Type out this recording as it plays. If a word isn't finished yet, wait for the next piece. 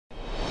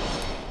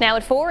Now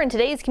at 4 in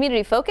today's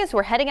Community Focus,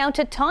 we're heading out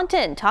to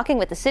Taunton, talking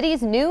with the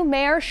city's new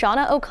mayor,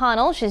 Shaunna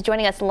O'Connell. She's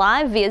joining us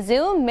live via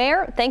Zoom.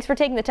 Mayor, thanks for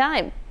taking the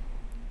time.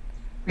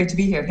 Great to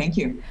be here. Thank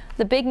you.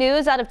 The big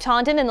news out of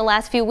Taunton in the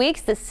last few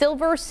weeks, the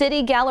Silver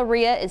City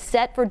Galleria is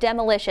set for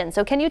demolition.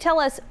 So can you tell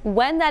us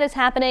when that is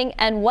happening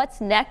and what's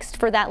next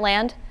for that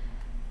land?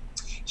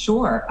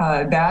 Sure.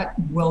 That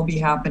will be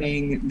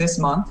happening this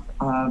month,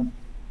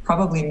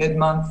 probably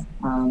mid-month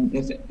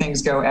if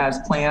things go as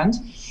planned.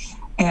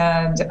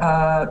 And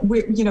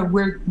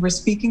we're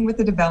speaking with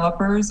the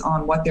developers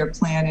on what their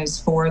plan is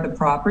for the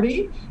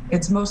property.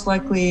 It's most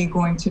likely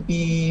going to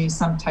be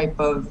some type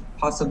of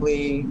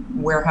possibly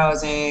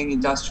warehousing,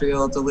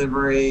 industrial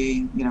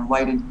delivery,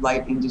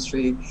 light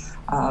industry.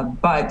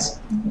 But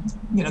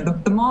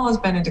the mall has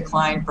been in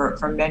decline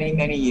for many,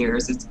 many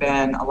years. It's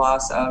been a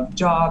loss of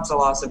jobs, a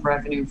loss of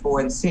revenue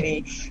for the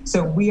city.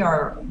 So we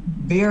are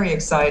very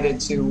excited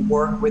to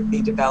work with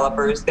the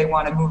developers. They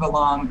want to move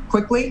along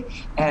quickly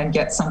and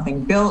get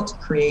something built,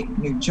 create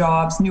new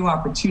jobs, new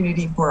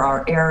opportunity for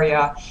our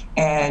area,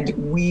 and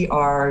we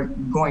are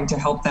going to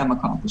help them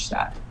accomplish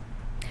that.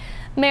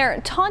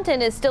 Mayor,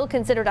 Taunton is still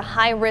considered a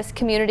high-risk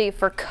community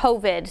for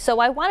COVID, so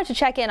I wanted to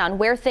check in on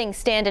where things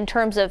stand in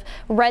terms of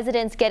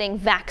residents getting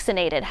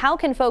vaccinated. How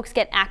can folks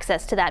get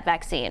access to that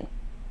vaccine?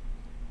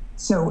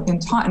 So in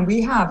Taunton,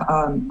 we have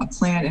a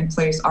plan in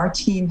place. Our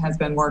team has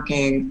been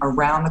working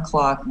around the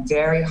clock,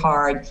 very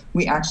hard.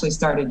 We actually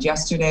started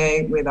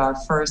yesterday with our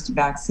first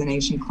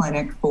vaccination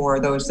clinic for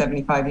those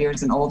 75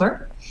 years and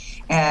older.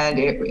 And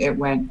it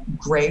went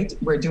great.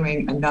 We're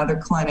doing another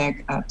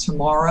clinic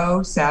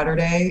tomorrow,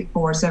 Saturday,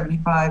 for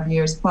 75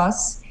 years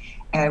plus.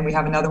 And we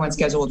have another one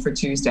scheduled for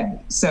Tuesday.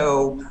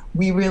 So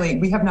we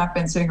have not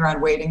been sitting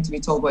around waiting to be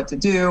told what to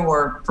do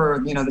or for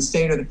the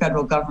state or the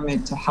federal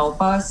government to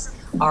help us.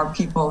 Our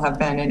people have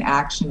been in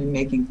action and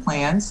making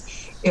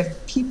plans.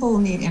 If people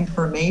need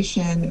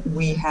information,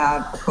 we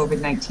have a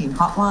COVID-19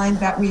 hotline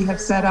that we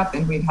have set up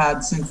and we've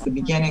had since the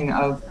beginning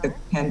of the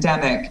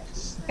pandemic.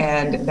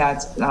 And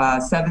that's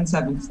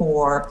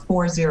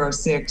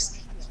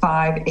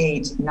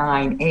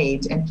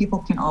 774-406-5898. And people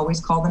can always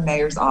call the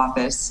mayor's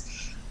office.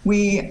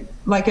 We,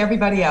 like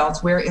everybody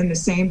else, we're in the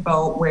same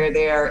boat where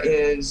there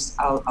is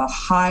a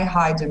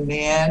high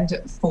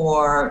demand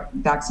for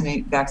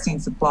vaccine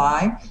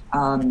supply,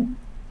 and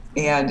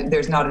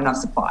there's not enough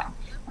supply.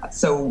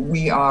 So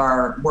we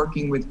are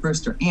working with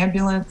Brewster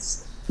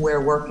Ambulance.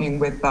 We're working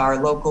with our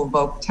local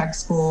Voc Tech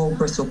School,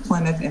 Bristol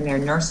Plymouth, in their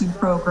nursing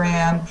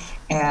program,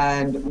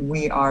 and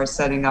we are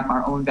setting up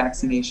our own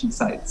vaccination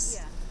sites.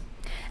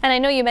 And I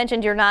know you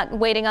mentioned you're not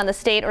waiting on the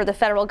state or the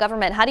federal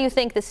government. How do you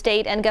think the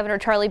state and Governor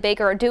Charlie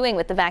Baker are doing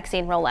with the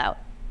vaccine rollout?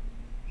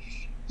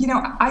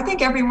 I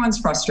think everyone's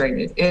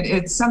frustrated.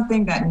 It's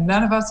something that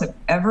none of us have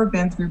ever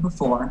been through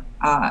before.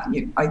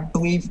 I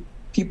believe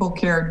people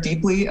care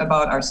deeply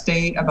about our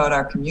state, about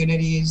our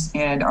communities,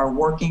 and are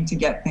working to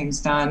get things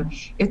done.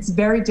 It's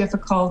very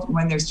difficult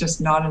when there's just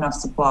not enough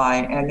supply,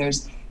 and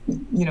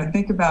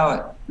think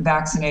about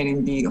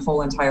vaccinating the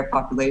whole entire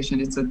population.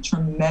 It's a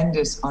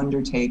tremendous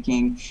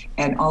undertaking,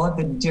 and all of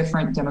the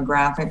different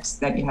demographics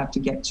that you have to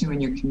get to in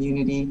your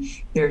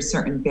community. There's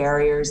certain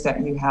barriers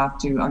that you have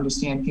to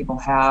understand people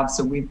have.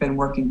 So we've been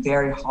working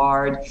very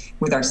hard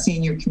with our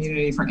senior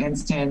community, for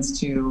instance,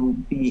 to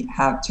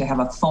have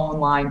a phone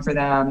line for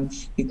them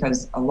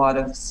because a lot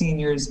of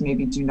seniors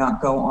maybe do not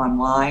go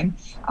online.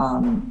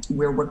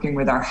 We're working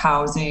with our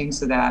housing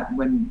so that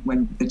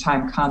when the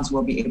time comes,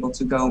 we'll be able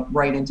to go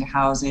right into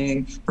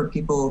housing for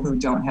people who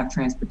don't have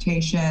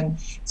transportation.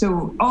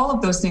 So all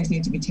of those things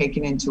need to be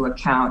taken into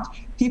account.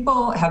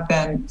 People have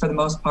been, for the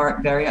most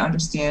part, very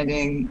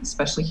understanding,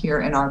 especially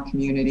here in our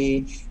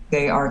community.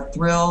 They are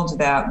thrilled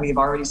that we've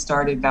already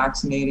started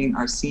vaccinating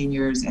our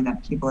seniors and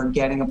that people are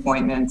getting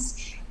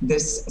appointments.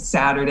 This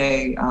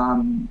Saturday,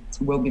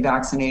 we'll be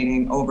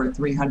vaccinating over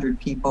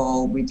 300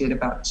 people. We did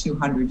about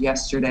 200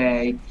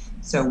 yesterday.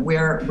 So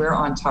we're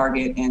on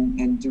target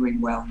and doing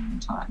well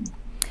in time.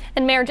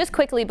 And Mayor, just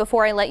quickly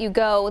before I let you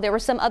go, there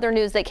was some other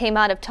news that came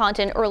out of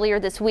Taunton earlier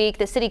this week.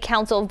 The City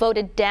Council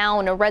voted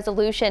down a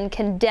resolution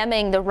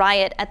condemning the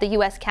riot at the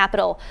U.S.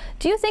 Capitol.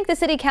 Do you think the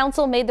City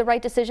Council made the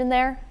right decision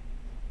there?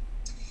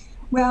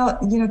 Well,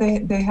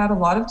 they had a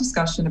lot of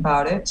discussion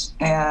about it,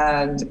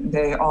 and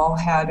they all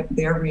had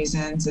their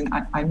reasons, and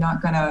I'm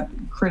not going to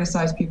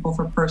criticize people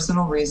for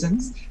personal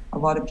reasons. A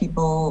lot of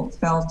people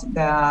felt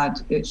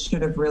that it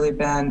should have really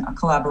been a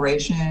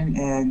collaboration,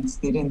 and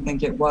they didn't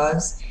think it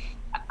was.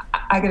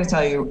 I got to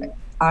tell you,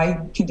 I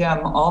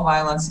condemn all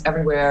violence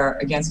everywhere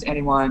against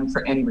anyone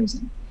for any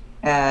reason.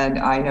 And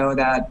I know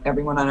that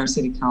everyone on our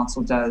city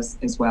council does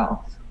as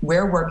well.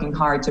 We're working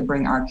hard to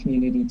bring our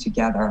community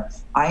together.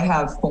 I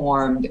have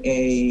formed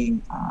a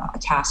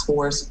task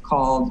force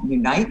called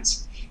Unite,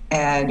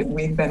 And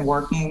we've been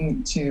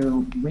working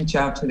to reach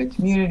out to the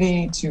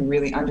community, to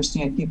really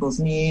understand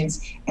people's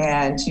needs,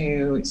 and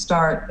to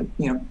start,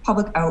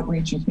 public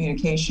outreach and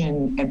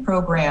communication and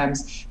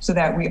programs so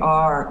that we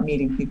are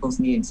meeting people's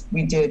needs.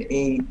 We did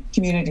a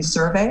community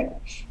survey,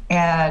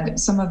 and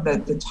some of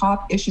the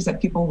top issues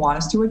that people want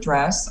us to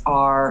address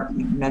are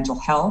mental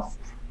health,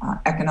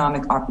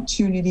 economic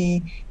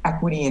opportunity,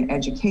 equity in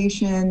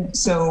education.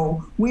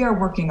 So we are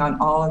working on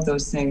all of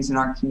those things in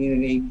our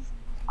community.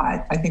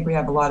 I think we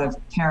have a lot of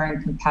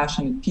caring,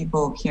 compassionate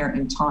people here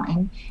in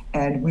Taunton,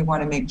 and we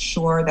want to make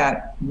sure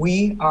that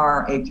we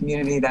are a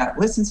community that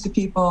listens to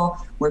people,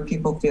 where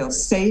people feel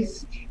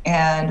safe,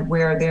 and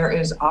where there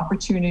is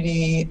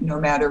opportunity no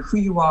matter who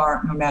you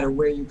are, no matter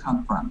where you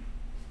come from.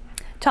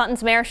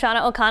 Taunton's Mayor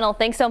Shaunna O'Connell,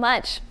 thanks so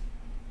much.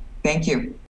 Thank you.